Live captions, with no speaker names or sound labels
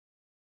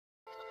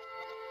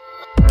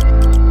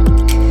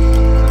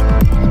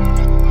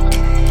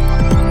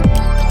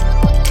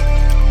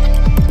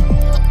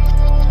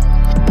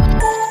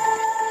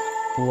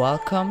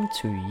Welcome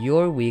to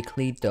your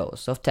weekly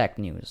dose of tech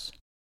news.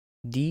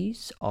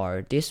 These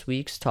are this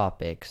week's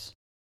topics.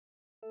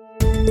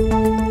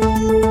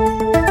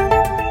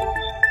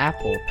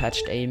 Apple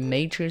patched a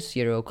major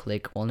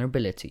zero-click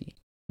vulnerability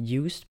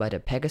used by the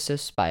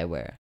Pegasus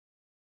spyware.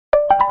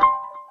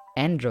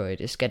 Android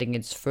is getting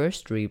its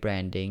first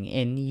rebranding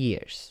in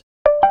years.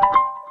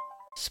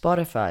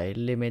 Spotify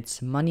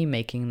limits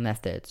money-making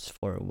methods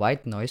for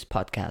white noise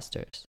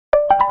podcasters.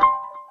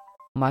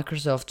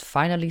 Microsoft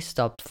finally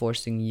stopped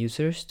forcing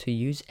users to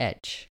use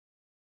Edge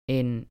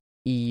in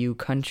EU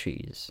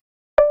countries.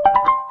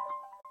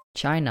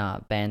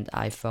 China banned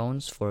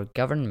iPhones for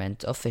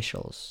government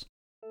officials.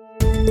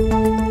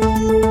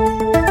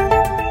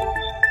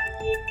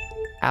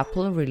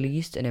 Apple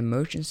released an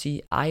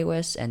emergency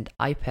iOS and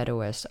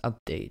iPadOS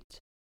update.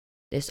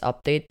 This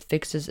update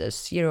fixes a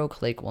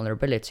zero-click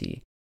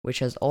vulnerability, which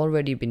has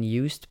already been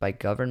used by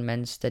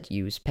governments that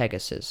use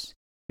Pegasus,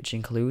 which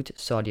include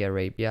Saudi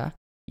Arabia,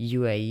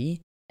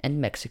 UAE,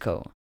 and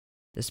Mexico,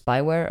 the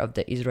spyware of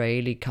the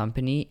Israeli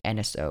company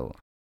NSO.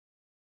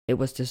 It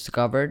was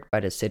discovered by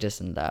the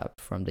Citizen Lab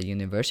from the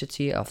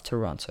University of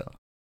Toronto.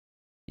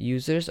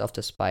 Users of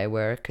the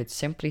spyware could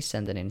simply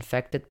send an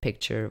infected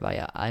picture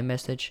via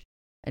iMessage,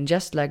 and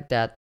just like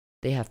that,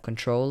 they have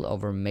control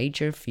over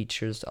major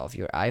features of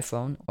your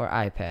iPhone or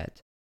iPad,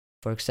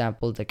 for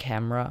example, the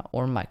camera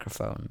or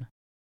microphone.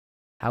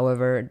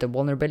 However, the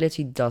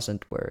vulnerability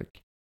doesn't work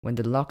when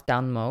the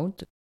lockdown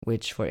mode,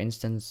 which for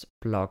instance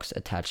blocks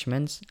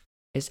attachments,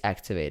 is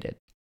activated.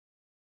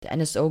 The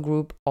NSO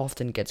group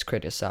often gets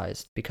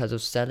criticized because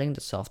of selling the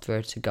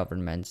software to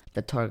governments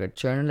that target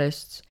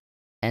journalists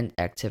and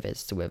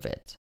activists with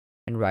it,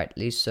 and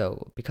rightly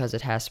so, because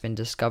it has been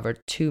discovered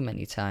too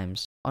many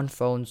times on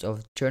phones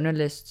of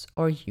journalists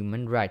or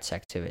human rights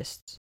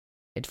activists.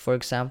 It, for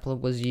example,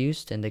 was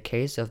used in the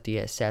case of the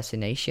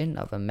assassination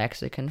of a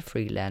Mexican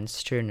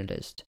freelance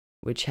journalist,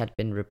 which had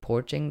been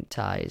reporting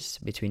ties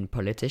between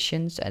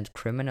politicians and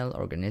criminal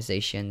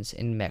organizations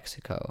in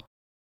Mexico.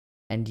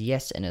 And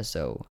yes,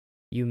 NSO,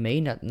 you may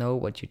not know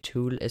what your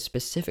tool is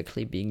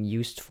specifically being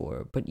used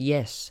for, but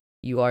yes,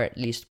 you are at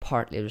least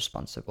partly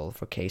responsible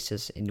for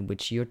cases in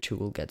which your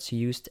tool gets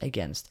used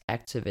against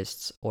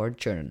activists or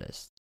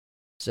journalists.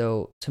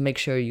 So, to make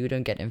sure you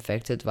don't get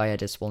infected via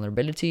this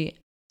vulnerability,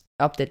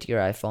 update your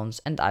iPhones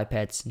and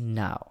iPads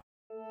now.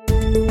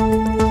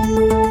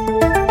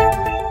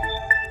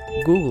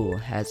 Google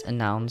has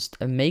announced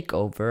a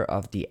makeover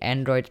of the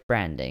Android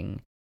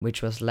branding,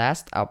 which was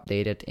last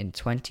updated in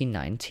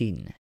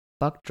 2019.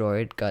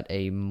 Bugdroid got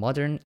a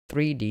modern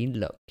 3D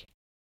look.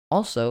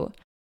 Also,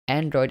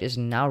 Android is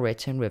now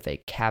written with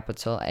a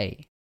capital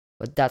A,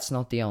 but that's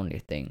not the only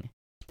thing.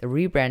 The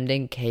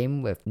rebranding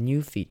came with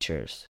new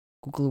features.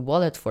 Google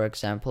Wallet, for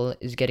example,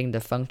 is getting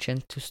the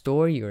function to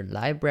store your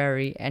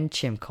library and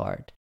SIM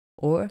card,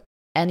 or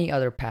any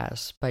other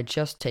pass by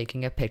just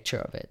taking a picture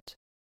of it.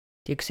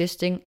 The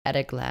existing At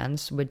a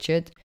Glance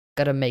widget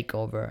got a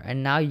makeover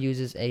and now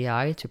uses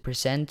AI to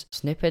present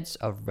snippets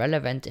of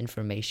relevant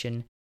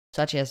information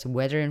such as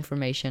weather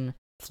information,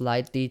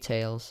 flight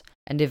details,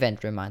 and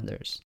event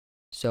reminders.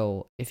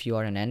 So, if you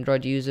are an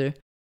Android user,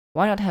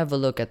 why not have a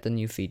look at the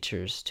new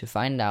features to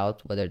find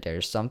out whether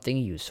there's something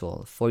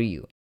useful for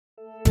you?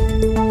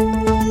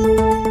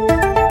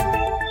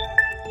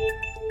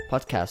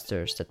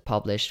 Podcasters that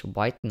publish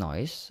white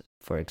noise,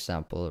 for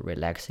example,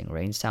 relaxing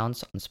rain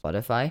sounds on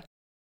Spotify,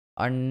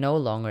 are no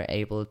longer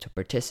able to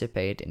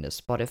participate in the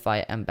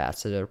Spotify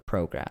Ambassador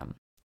program.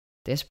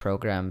 This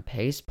program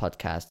pays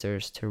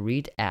podcasters to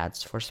read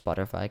ads for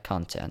Spotify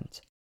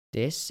content.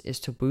 This is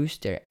to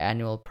boost their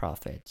annual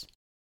profit.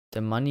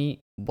 The money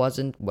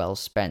wasn't well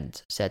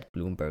spent, said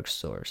Bloomberg's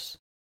source.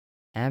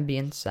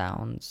 Ambient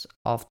sounds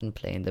often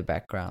play in the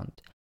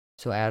background,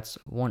 so ads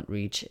won't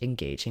reach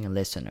engaging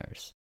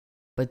listeners.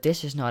 But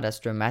this is not as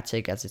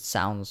dramatic as it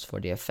sounds for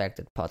the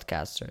affected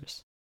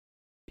podcasters,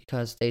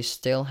 because they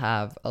still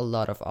have a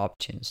lot of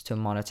options to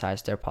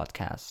monetize their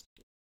podcast.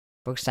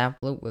 For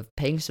example, with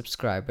paying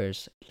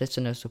subscribers,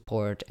 listener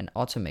support, and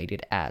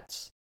automated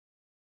ads.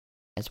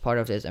 As part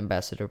of this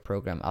Ambassador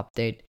Program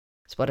update,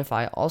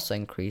 Spotify also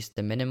increased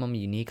the minimum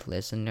unique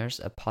listeners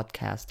a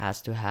podcast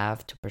has to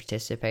have to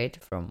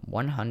participate from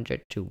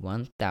 100 to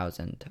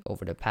 1,000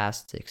 over the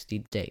past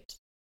 60 days.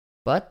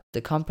 But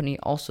the company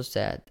also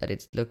said that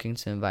it's looking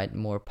to invite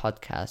more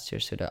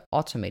podcasters to the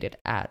automated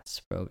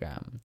ads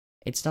program.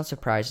 It's not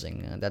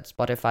surprising that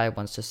Spotify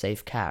wants to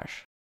save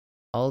cash.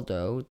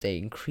 Although they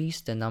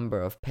increased the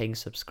number of paying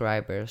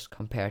subscribers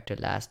compared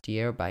to last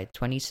year by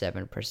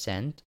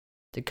 27%,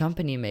 the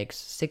company makes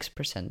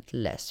 6%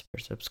 less per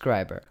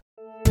subscriber.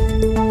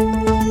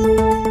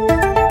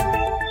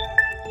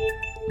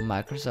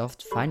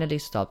 Microsoft finally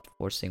stopped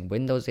forcing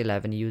Windows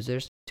 11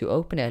 users to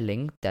open a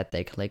link that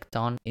they clicked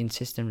on in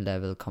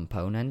system-level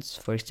components,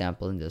 for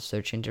example in the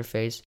search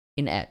interface,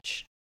 in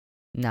Edge.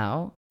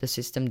 Now, the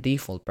system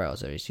default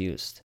browser is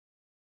used,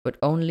 but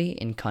only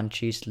in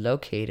countries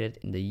located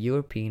in the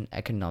European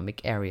Economic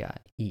Area,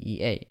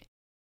 EEA.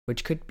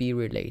 which could be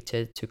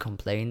related to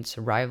complaints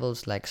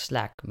rivals like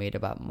Slack made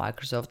about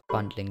Microsoft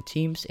bundling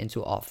Teams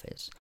into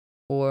Office,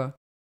 or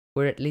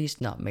were at least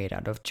not made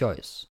out of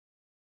choice.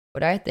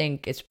 But I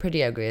think it's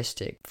pretty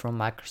egoistic from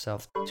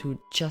Microsoft to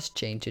just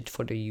change it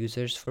for the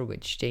users for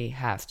which they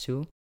have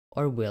to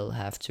or will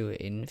have to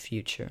in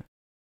future.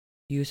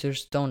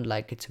 Users don't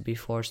like it to be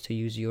forced to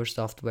use your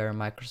software,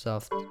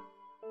 Microsoft.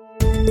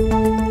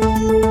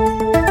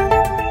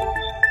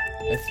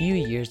 A few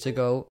years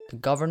ago, the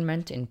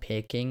government in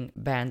Peking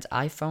banned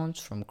iPhones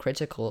from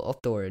critical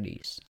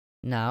authorities.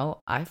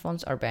 Now,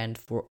 iPhones are banned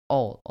for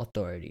all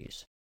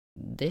authorities.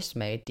 This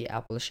made the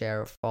Apple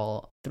share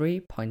fall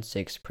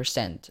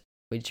 3.6%,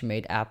 which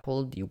made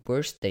Apple the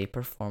worst day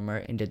performer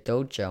in the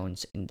Dow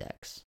Jones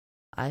Index.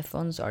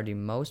 iPhones are the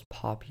most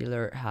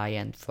popular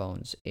high-end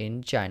phones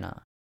in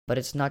China, but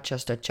it's not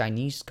just the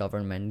Chinese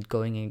government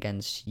going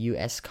against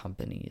US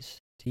companies.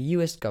 The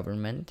US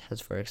government has,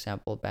 for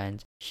example,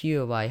 banned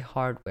Huawei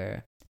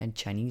hardware and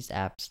Chinese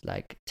apps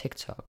like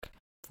TikTok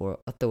for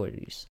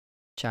authorities.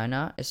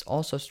 China is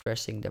also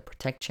stressing the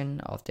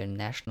protection of their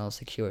national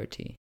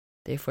security.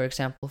 They, for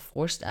example,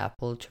 forced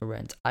Apple to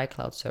rent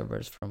iCloud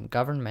servers from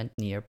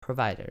government-near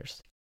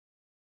providers.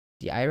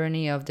 The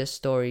irony of this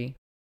story: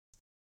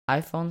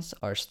 iPhones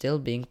are still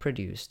being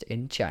produced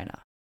in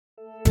China.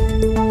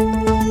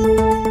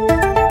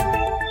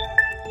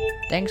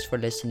 Thanks for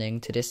listening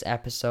to this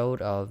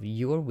episode of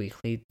Your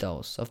Weekly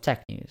Dose of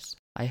Tech News.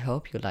 I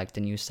hope you liked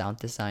the new sound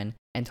design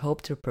and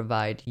hope to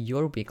provide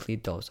your weekly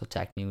dose of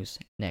tech news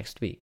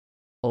next week.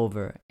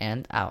 Over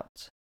and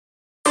out.